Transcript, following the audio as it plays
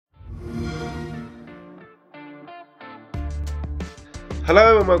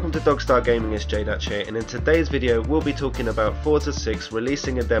Hello and welcome to Dogstar Gaming, it's Jdatch here, and in today's video we'll be talking about Forza 6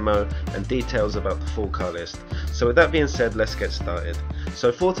 releasing a demo and details about the full car list. So with that being said, let's get started. So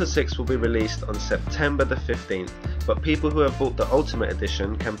Forza 6 will be released on September the 15th, but people who have bought the Ultimate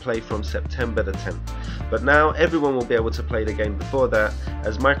Edition can play from September the 10th. But now everyone will be able to play the game before that,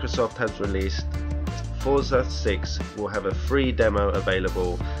 as Microsoft has released Forza 6 will have a free demo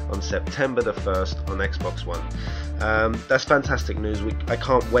available on September the 1st on Xbox One. That's fantastic news. I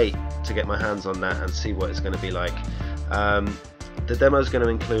can't wait to get my hands on that and see what it's going to be like. The demo is going to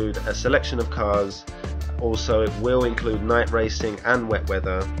include a selection of cars. Also, it will include night racing and wet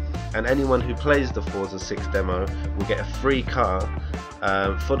weather, and anyone who plays the Forza 6 demo will get a free car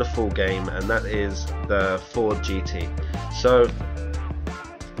for the full game, and that is the Ford GT. So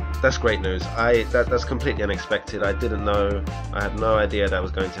that's great news. That's completely unexpected. I didn't know, I had no idea that was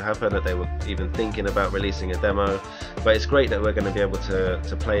going to happen, that they were even thinking about releasing a demo, but it's great that we're going to be able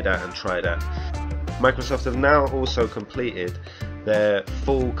to play that and try that. Microsoft have now also completed their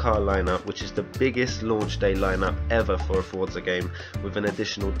full car lineup, which is the biggest launch day lineup ever for a Forza game, with an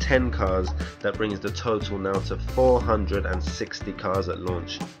additional 10 cars. That brings the total now to 460 cars at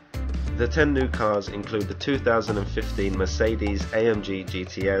launch. The 10 new cars include the 2015 Mercedes AMG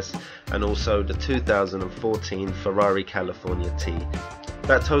GTS and also the 2014 Ferrari California T.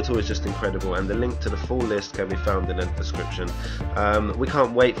 That total is just incredible, and the link to the full list can be found in the description. We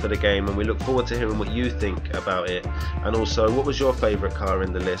can't wait for the game, and we look forward to hearing what you think about it. And also, what was your favourite car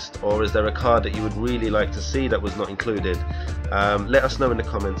in the list, or is there a car that you would really like to see that was not included? Let us know in the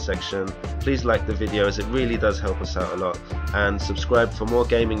comments section. Please like the video, as it really does help us out a lot, and subscribe for more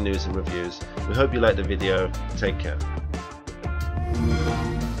gaming news and reviews. We hope you liked the video. Take care.